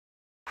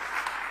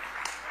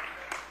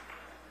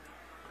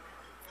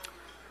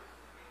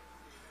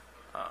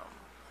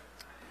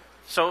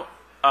So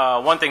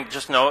one thing,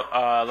 just note,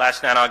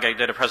 last NANOG I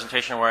did a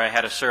presentation where I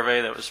had a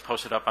survey that was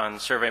posted up on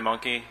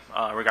SurveyMonkey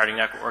regarding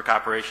network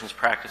operations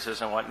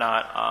practices and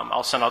whatnot.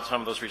 I'll send out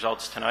some of those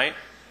results tonight,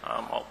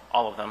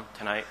 all of them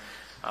tonight.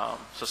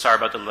 So sorry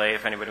about the delay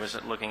if anybody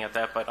was looking at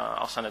that, but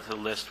I'll send it to the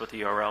list with the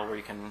URL where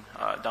you can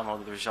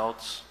download the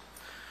results.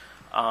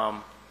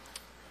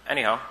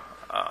 Anyhow,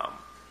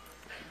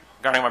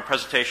 regarding my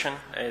presentation,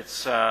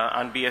 it's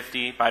on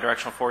BFD,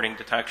 bidirectional forwarding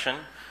detection.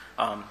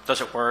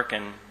 Does it work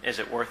and is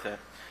it worth it?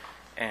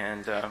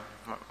 And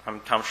I'm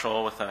Tom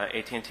Scholl with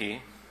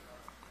AT&T.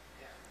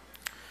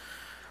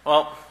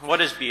 Well, what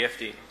is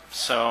BFD?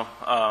 So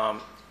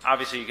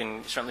obviously you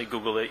can certainly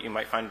Google it. You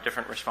might find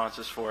different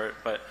responses for it.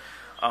 But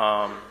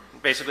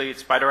basically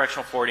it's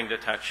bidirectional forwarding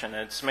detection.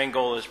 Its main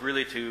goal is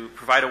really to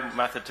provide a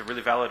method to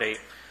really validate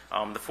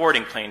the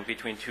forwarding plane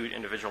between two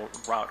individual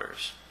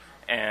routers.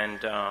 And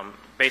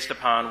based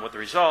upon what the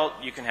result,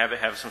 you can have it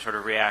have some sort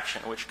of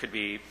reaction, which could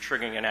be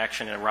triggering an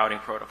action in a routing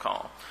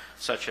protocol,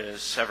 such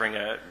as severing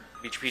a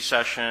BGP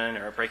session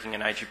or breaking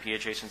an IGP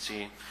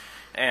adjacency.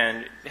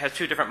 And it has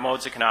two different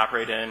modes it can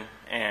operate in,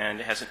 and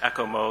it has an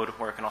echo mode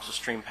where it can also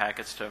stream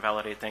packets to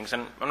validate things.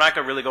 And I'm not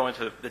going to really go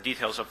into the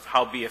details of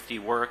how BFD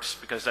works,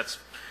 because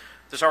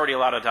there's already a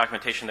lot of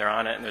documentation there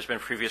on it, and there's been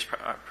previous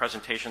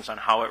presentations on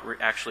how it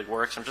actually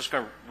works. I'm just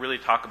going to really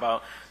talk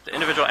about the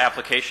individual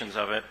applications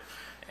of it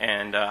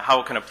and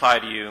how it can apply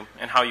to you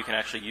and how you can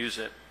actually use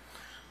it.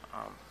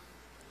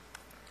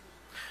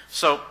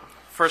 So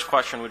first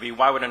question would be,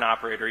 why would an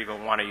operator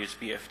even want to use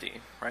BFD,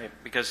 right?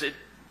 Because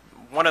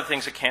one of the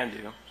things it can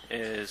do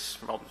is,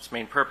 well, its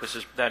main purpose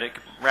is that it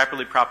can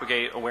rapidly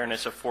propagate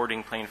awareness of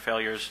forwarding plane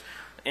failures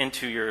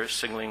into your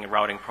signaling and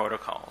routing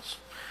protocols.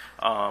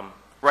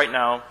 Right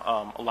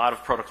now, a lot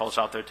of protocols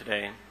out there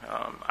today,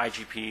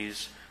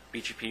 IGPs,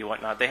 BGP,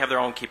 whatnot, they have their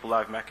own keep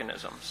alive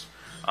mechanisms.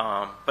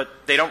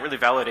 But they don't really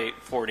validate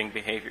forwarding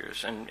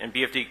behaviors. And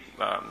BFD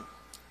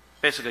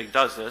basically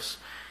does this.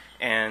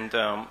 And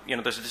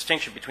there's a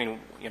distinction between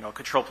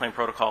control plane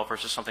protocol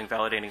versus something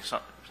validating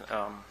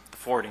the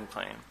forwarding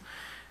plane.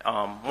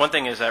 One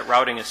thing is that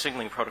routing and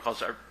signaling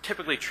protocols are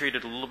typically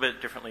treated a little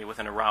bit differently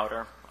within a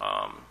router.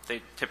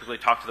 They typically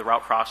talk to the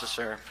route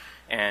processor,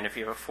 and if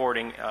you have a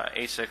forwarding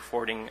ASIC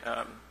forwarding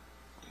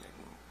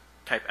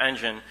type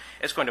engine,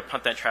 it's going to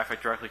punt that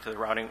traffic directly to the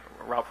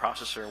route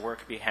processor where it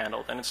could be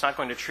handled. And it's not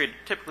going to treat it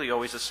typically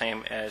always the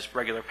same as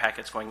regular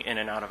packets going in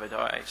and out of a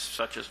device,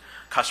 such as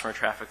customer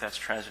traffic that's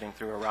transiting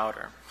through a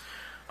router.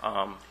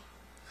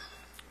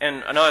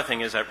 And another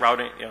thing is that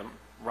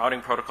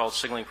routing protocols,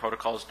 signaling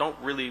protocols don't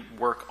really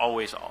work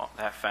always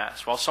that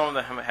fast. While some of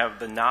them have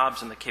the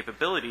knobs and the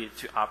capability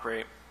to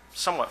operate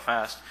somewhat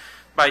fast,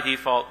 by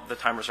default the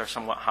timers are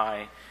somewhat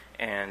high,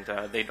 and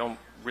they don't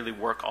really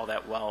work all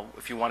that well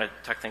if you want to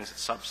detect things at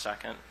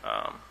sub-second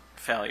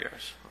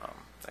failures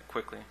that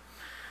quickly.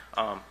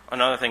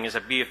 Another thing is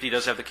that BFD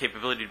does have the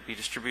capability to be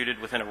distributed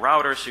within a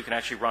router, so you can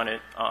actually run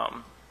it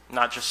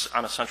not just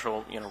on a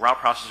central route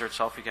processor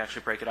itself. You can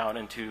actually break it out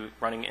into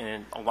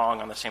running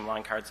along on the same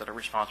line cards that are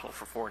responsible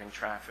for forwarding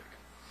traffic.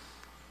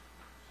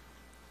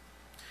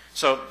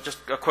 So just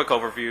a quick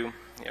overview.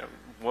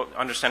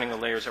 Understanding the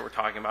layers that we're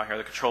talking about here.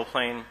 The control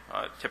plane,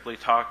 typically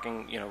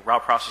talking,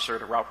 route processor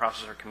to route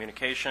processor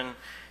communication,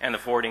 and the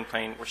forwarding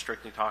plane, we're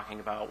strictly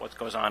talking about what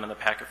goes on in the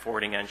packet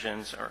forwarding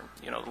engines or,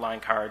 line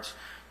cards.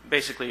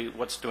 Basically,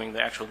 what's doing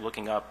the actual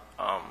looking up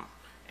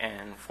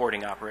and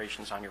forwarding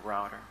operations on your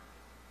router.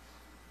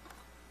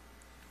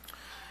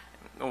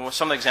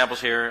 Some of the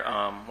examples here,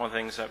 one of the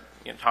things that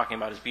talking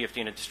about is BFD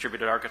in a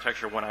distributed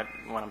architecture. When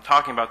I'm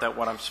talking about that,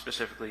 what I'm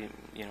specifically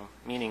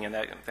meaning in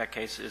that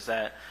case is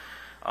that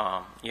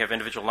you have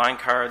individual line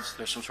cards.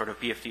 There's some sort of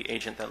BFD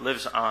agent that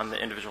lives on the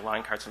individual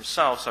line cards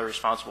themselves that are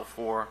responsible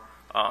for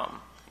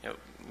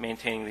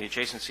maintaining the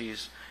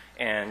adjacencies.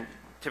 And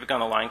typically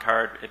on the line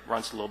card, it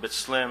runs a little bit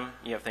slim.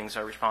 You have things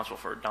that are responsible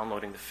for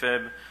downloading the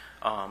FIB.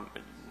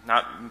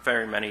 Not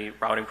very many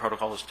routing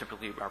protocols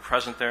typically are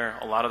present there.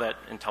 A lot of that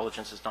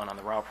intelligence is done on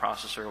the route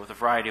processor with a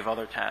variety of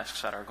other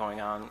tasks that are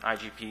going on,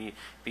 IGP,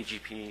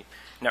 BGP,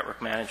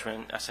 network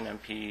management,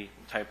 SNMP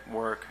type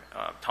work,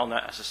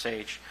 Telnet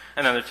SSH,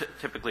 and then there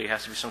typically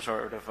has to be some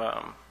sort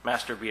of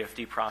master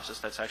BFD process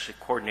that's actually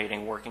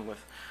coordinating, working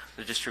with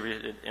the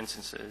distributed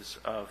instances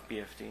of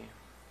BFD.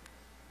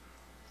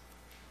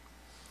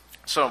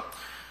 So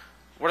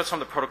what are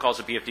some of the protocols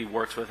that BFD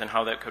works with and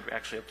how that could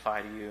actually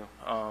apply to you?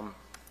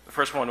 The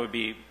first one would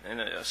be, in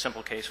a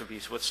simple case, would be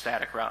with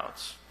static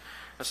routes.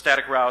 The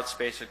static routes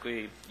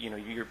basically,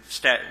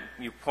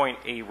 you point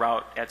a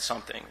route at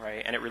something,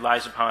 right? And it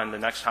relies upon the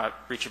next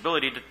hop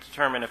reachability to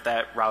determine if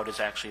that route is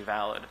actually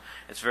valid.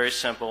 It's very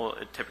simple.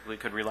 It typically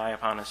could rely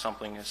upon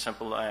something as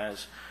simple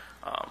as,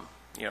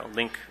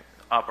 link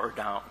up or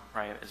down,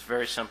 right? It's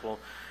very simple.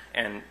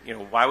 And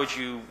why would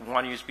you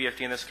want to use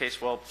BFD in this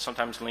case? Well,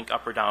 sometimes link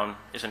up or down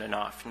isn't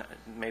enough.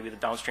 Maybe the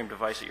downstream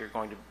device that you're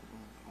going to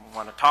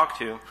want to talk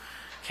to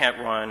can't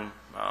run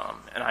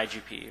an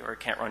IGP or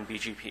it can't run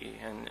BGP.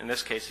 And in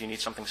this case, you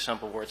need something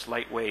simple where it's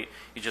lightweight.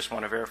 You just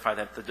want to verify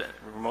that the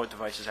remote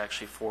device is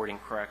actually forwarding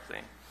correctly.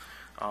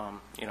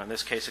 In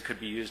this case, it could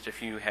be used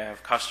if you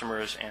have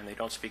customers and they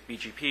don't speak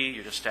BGP,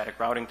 you're just static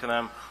routing to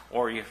them,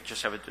 or you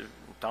just have a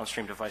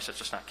downstream device that's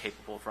just not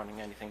capable of running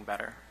anything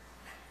better.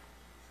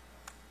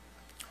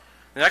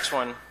 The next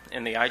one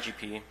in the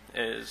IGP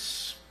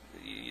is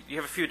you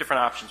have a few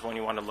different options when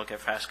you want to look at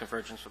fast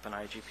convergence with an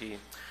IGP.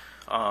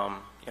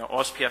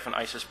 OSPF and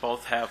ISIS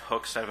both have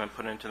hooks that have been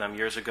put into them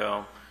years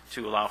ago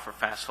to allow for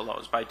fast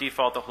hellos. By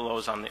default, the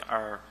hellos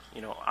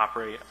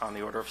operate on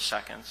the order of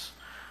seconds.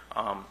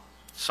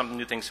 Some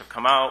new things have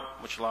come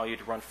out which allow you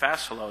to run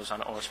fast hellos on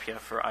OSPF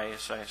for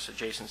ISIS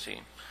adjacency.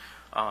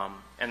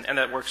 And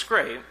that works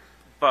great,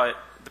 but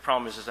the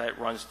problem is that it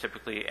runs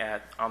typically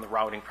on the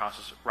route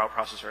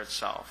processor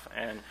itself.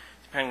 And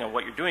depending on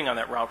what you're doing on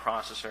that route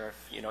processor,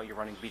 if you're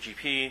running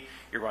BGP,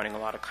 you're running a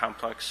lot of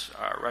complex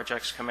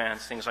regex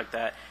commands, things like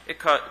that, it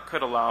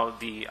could allow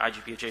the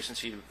IGP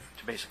adjacency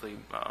to basically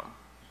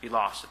be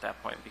lost at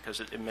that point because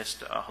it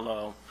missed a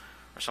hello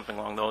or something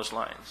along those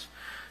lines.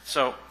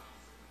 So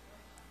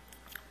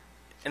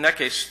in that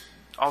case,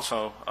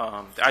 also,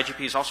 the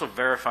IGP is also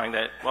verifying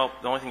that, well,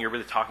 the only thing you're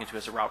really talking to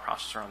is a route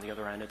processor on the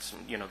other end. It's,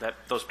 that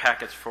those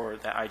packets for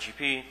that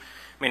IGP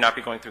may not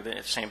be going through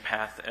the same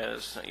path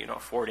as, a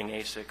forwarding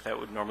ASIC that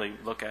would normally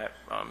look at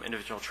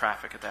individual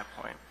traffic at that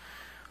point.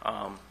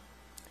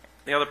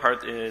 The other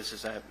part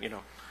is that,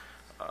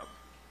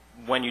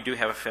 when you do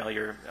have a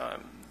failure,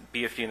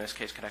 BFD in this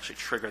case can actually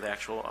trigger the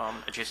actual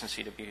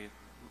adjacency to be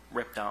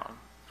ripped down.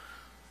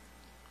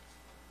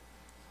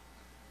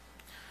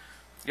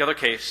 The other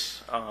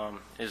case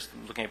is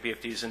looking at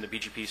BFDs in the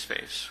BGP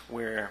space,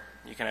 where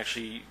you can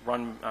actually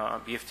run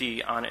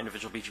BFD on an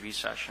individual BGP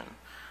session.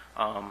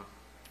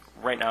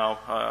 Right now,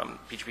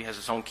 BGP has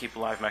its own keep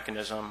alive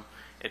mechanism.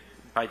 It,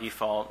 by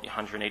default,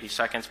 180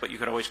 seconds, but you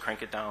could always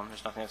crank it down.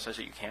 There's nothing that says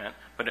that you can't,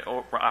 but it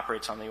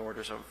operates on the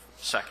orders of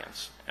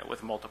seconds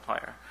with a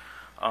multiplier.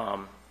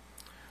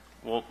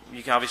 Well,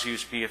 you can obviously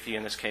use BFD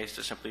in this case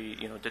to simply,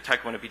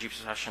 detect when a BGP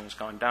session has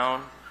gone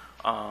down.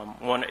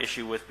 One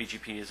issue with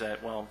BGP is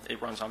that, well,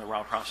 it runs on the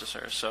route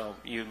processor. So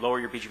you lower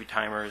your BGP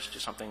timers to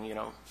something,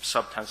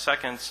 sub 10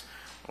 seconds.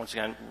 Once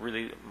again,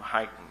 really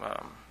high,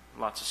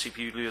 lots of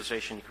CPU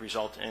utilization. You can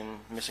result in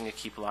missing a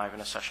keep alive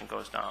and a session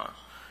goes down.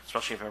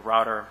 Especially if you have a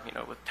router,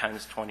 with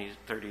 10s, 20s,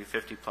 30,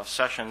 50 plus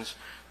sessions,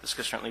 this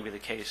could certainly be the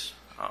case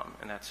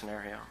in that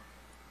scenario.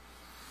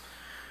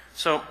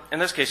 So in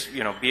this case,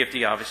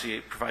 BFD obviously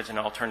provides an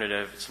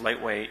alternative. It's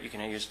lightweight. You can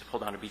use it to pull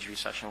down a BGP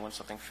session when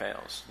something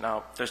fails.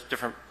 Now, there's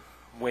different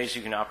ways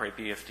you can operate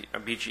BFD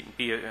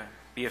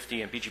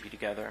and BGP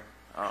together.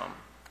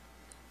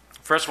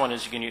 First one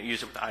is you can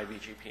use it with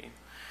iBGP.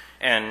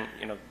 And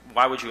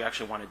why would you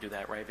actually want to do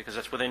that, right? Because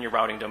that's within your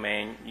routing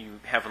domain. You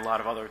have a lot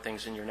of other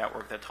things in your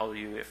network that tell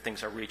you if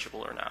things are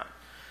reachable or not.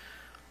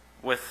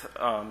 With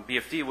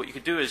BFD, what you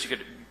could do is you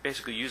could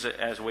basically use it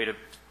as a way to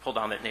pull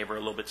down that neighbor a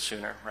little bit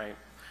sooner, right?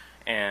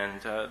 And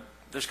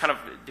there's kind of,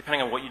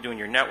 depending on what you do in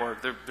your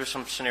network, there's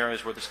some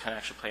scenarios where this can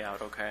actually play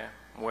out okay,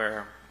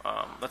 where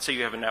let's say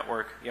you have a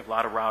network, you have a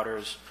lot of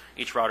routers,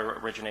 each router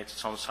originates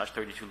its own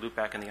 /32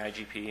 loopback in the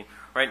IGP.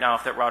 Right now,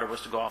 if that router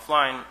was to go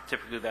offline,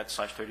 typically that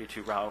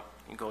 /32 route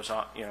goes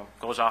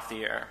off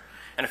the air.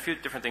 And a few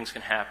different things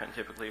can happen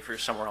typically if you're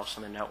somewhere else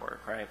in the network,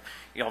 right?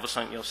 All of a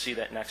sudden you'll see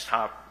that next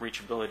hop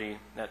reachability,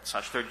 that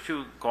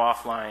 /32 go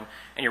offline,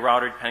 and your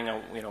router, depending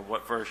on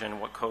what version,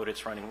 what code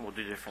it's running, will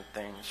do different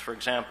things. For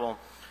example,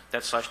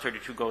 that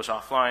 /32 goes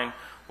offline.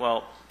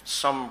 Well,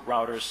 some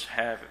routers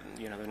have,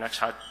 the next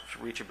hop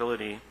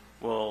reachability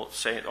will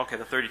say, okay,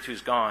 the 32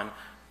 is gone,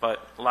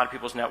 but a lot of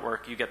people's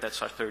network, you get that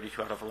 /32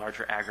 out of a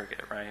larger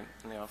aggregate, right?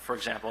 For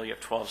example, you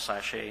have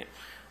 12/8.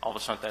 All of a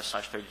sudden that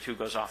 /32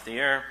 goes off the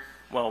air.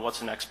 Well, what's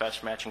the next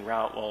best matching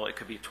route? Well, it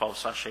could be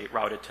 12/8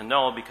 routed to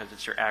null because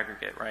it's your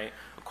aggregate, right?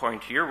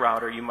 According to your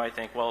router, you might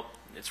think, well,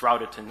 it's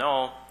routed to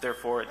null,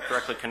 therefore it's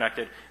directly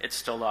connected, it's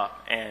still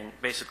up. And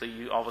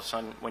basically, all of a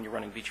sudden, when you're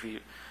running BGP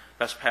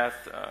best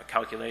path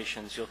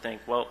calculations, you'll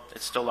think, well,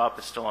 it's still up,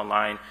 it's still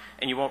online,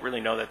 and you won't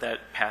really know that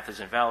that path is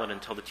invalid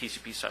until the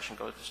TCP session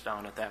goes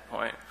down at that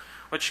point,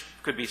 which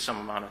could be some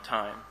amount of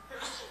time.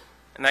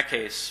 In that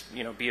case,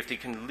 BFD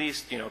can at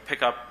least,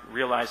 pick up,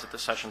 realize that the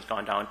session's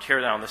gone down,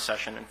 tear down the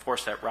session, and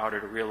force that router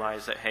to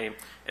realize that, hey,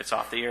 it's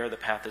off the air, the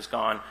path is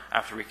gone, I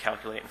have to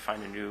recalculate and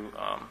find a new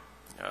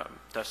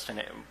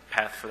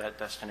path for that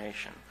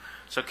destination.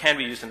 So it can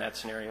be used in that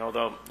scenario,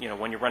 although,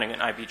 when you're running an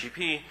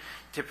iBGP,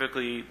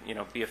 typically,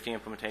 BFD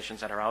implementations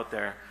that are out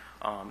there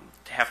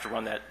have to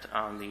run that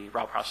on the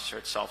route processor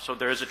itself. So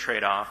there is a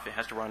trade-off. It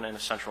has to run in a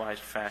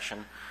centralized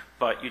fashion,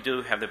 but you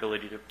do have the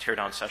ability to tear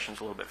down sessions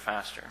a little bit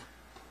faster.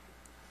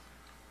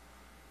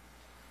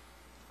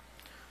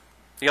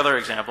 The other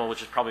example,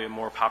 which is probably a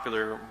more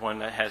popular one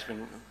that has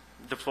been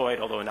deployed,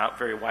 although not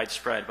very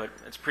widespread, but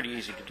it's pretty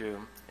easy to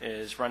do,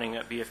 is running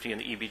a BFD in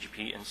the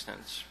eBGP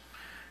instance.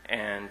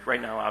 And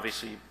right now,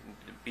 obviously,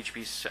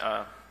 BGP's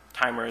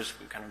timers,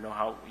 you kind of know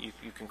how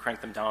you can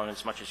crank them down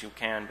as much as you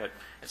can, but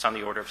it's on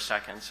the order of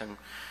seconds. And,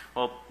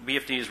 well,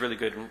 BFD is really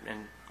good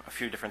in a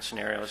few different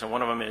scenarios. And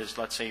one of them is,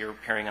 let's say you're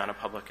appearing on a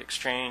public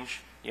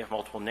exchange, you have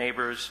multiple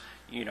neighbors,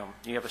 you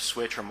have a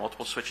switch or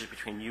multiple switches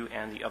between you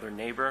and the other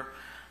neighbor.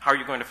 How are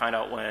you going to find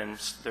out when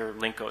their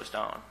link goes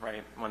down,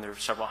 right? When they're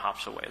several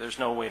hops away. There's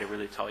no way to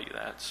really tell you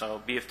that.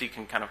 So BFD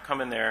can kind of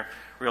come in there,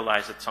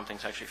 realize that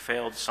something's actually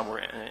failed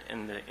somewhere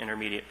in the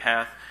intermediate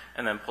path,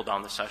 and then pull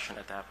down the session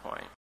at that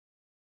point.